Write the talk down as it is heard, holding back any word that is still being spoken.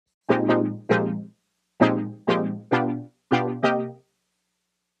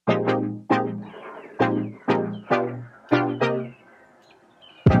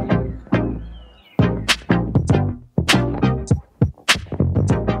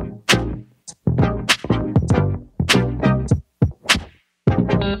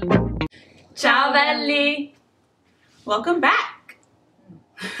Belly. Welcome back.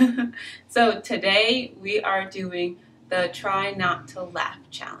 So today we are doing the try not to laugh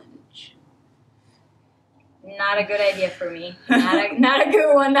challenge. Not a good idea for me. Not a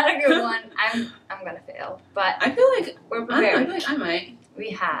good one. Not a good one. I'm gonna fail, but I feel like we're prepared. I feel like I might.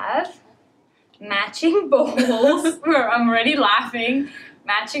 We have matching bowls. I'm already laughing.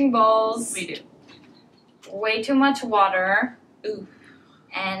 Matching bowls. We do. Way too much water. Ooh.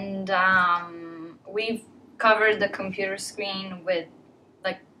 And we've covered the computer screen with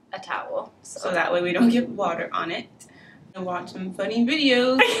like a towel. So that way we don't get water on it. And watch some funny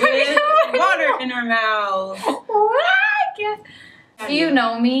videos with water in our mouth. What? If you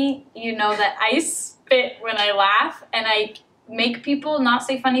know me, you know that I spit when I laugh and I make people not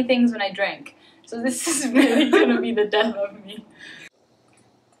say funny things when I drink. So this is really gonna be the death of me.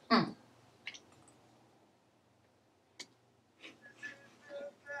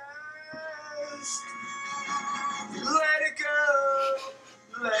 Let it go.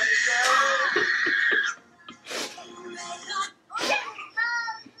 Let it go.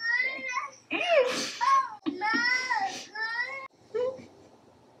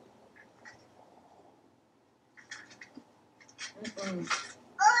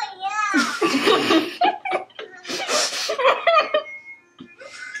 Oh yeah.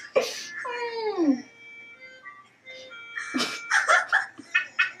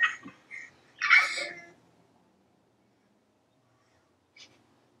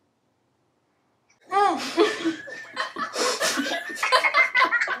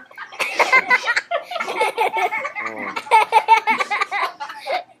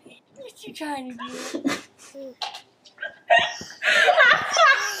 What you trying to do?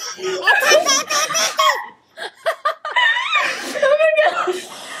 Oh my god!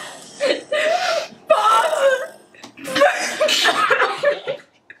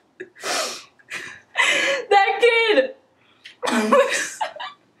 That kid!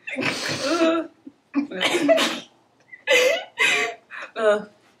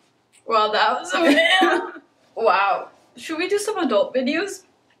 Well, that was a fail. Wow. Should we do some adult videos?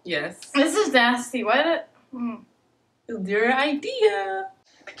 Yes. This is nasty. Why did It's your idea.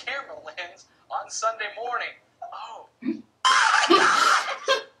 The camera lands on Sunday morning. Oh.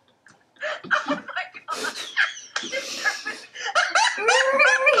 Oh my gosh.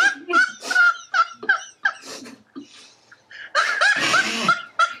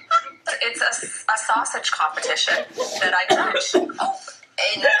 It's a sausage competition that I judge. Oh,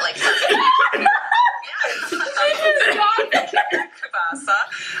 and like Kubasa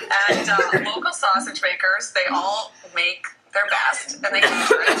and local sausage makers. They all make their best, and they can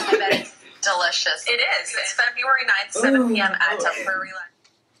try it. It's delicious. It is. It's February 9th, 7 p.m. at Furry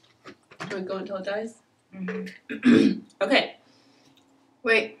Land. Can we go until it dies? Mm-hmm. Okay.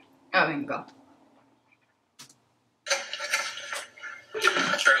 Wait. Oh, we can go.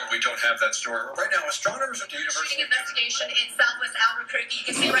 Apparently we don't have that story. Right now, astronomers at the University Investigation in Southwest Albuquerque. You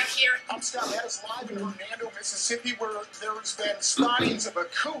can see right here. I'm Scott. That is live in Hernando, Mississippi, where there's been spottings of a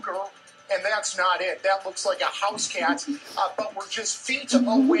cougar, and that's not it. That looks like a house cat, but we're just feet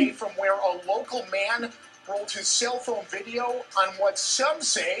away from where a local man rolled his cell phone video on what some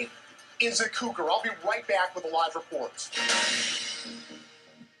say is a cougar. I'll be right back with a live report.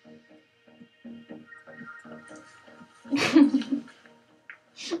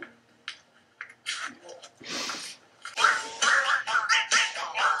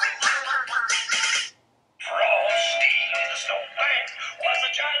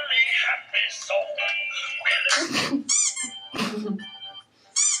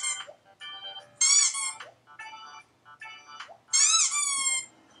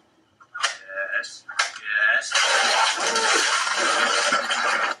 Yes, yes.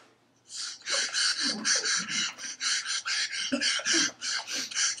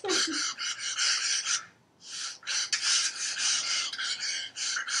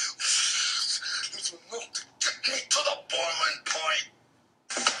 This will take me to the boiling point.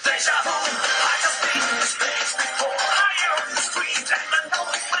 Deja vu, I just been in space before. I am the street and I know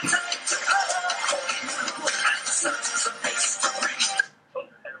when to go. And the search is a base to reach.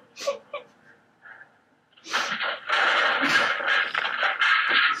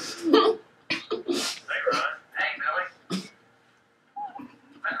 Hey, Ron. Hey, Billy.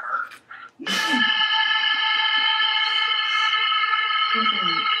 That hurt.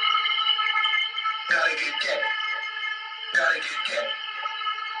 Gotta get. Gotta get. Gotta get.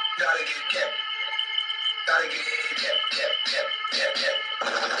 Gotta get.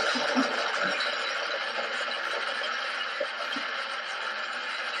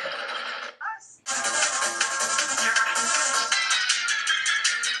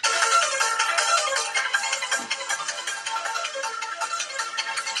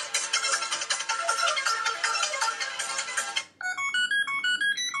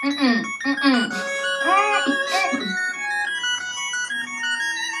 Mm-mm. Mm-mm.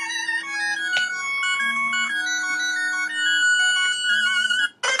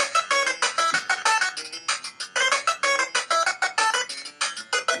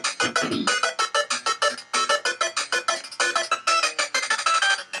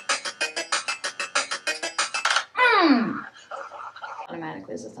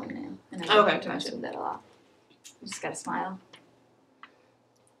 Automatically as a thumbnail. And I Okay, to mess gotcha. with that a lot. You just gotta smile.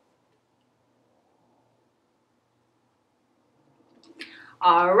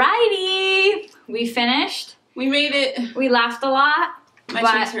 Alrighty, we finished. We made it. We laughed a lot, My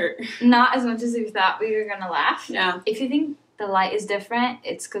but cheeks hurt. not as much as we thought we were gonna laugh. Yeah. If you think the light is different,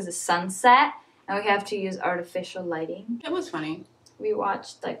 it's because it's sunset and we have to use artificial lighting. It was funny. We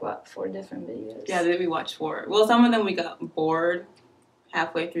watched 4 different videos. Yeah, then we watched 4. Well, some of them we got bored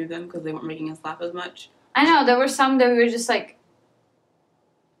halfway through them because they weren't making us laugh as much. I know, there were some that we were just It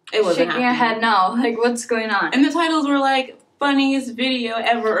wasn't shaking our head no. What's going on? And the titles were funniest video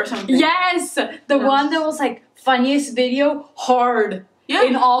ever or something. Yes! The one that was funniest video, hard. Yeah.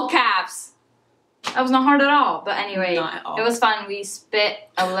 In all caps. That was not hard at all. But anyway, Not at all. it was fun. We spit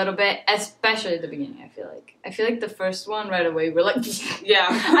a little bit, especially at the beginning, I feel like. I feel like the first one right away, we're like, Yeah.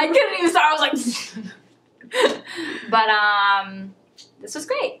 I couldn't even start. I was like, but this was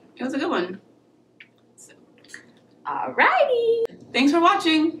great. It was a good one. Alrighty. Thanks for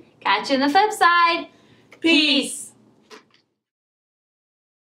watching. Catch you in the flip side. Peace.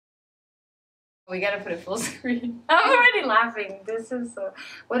 We gotta put it full screen. I'm already laughing. This is so.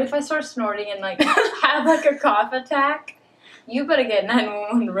 What if I start snorting and have a cough attack? You better get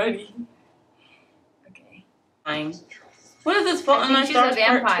 911 ready. Okay. Fine. What is this? Fault I in My think she's a Stars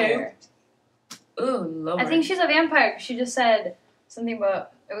Part vampire. 2? Oh Lord. I think she's a vampire. She just said something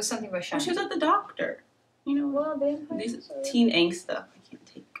about. It was something about Well, Shine. she was at the doctor. You know what? Well, vampires. These teen angst stuff I can't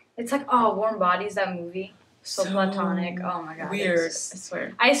take. It's Warm Bodies, that movie. So platonic. Oh my god. Weird. I it's-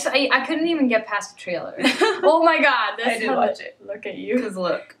 swear. I couldn't even get past the trailer. Oh my god. I did watch it. Look at you. Because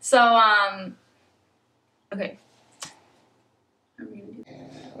look. So, Okay.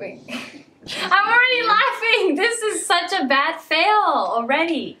 wait. I'm already laughing. This is such a bad fail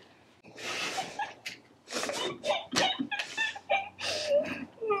already.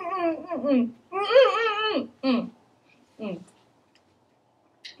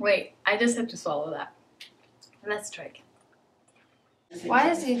 Wait, I just have to swallow that. Let's try again.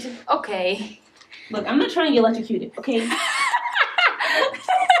 Why is YouTube? Okay. Look, I'm not trying to get electrocuted, okay?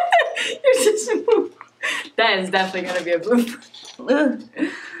 You're just that is definitely gonna be a blooper.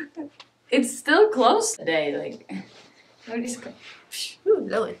 It's still close today. Nobody's. Ooh,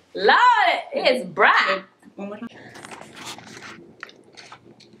 Lord. Lord, it's bright. One more time.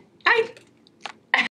 Hi.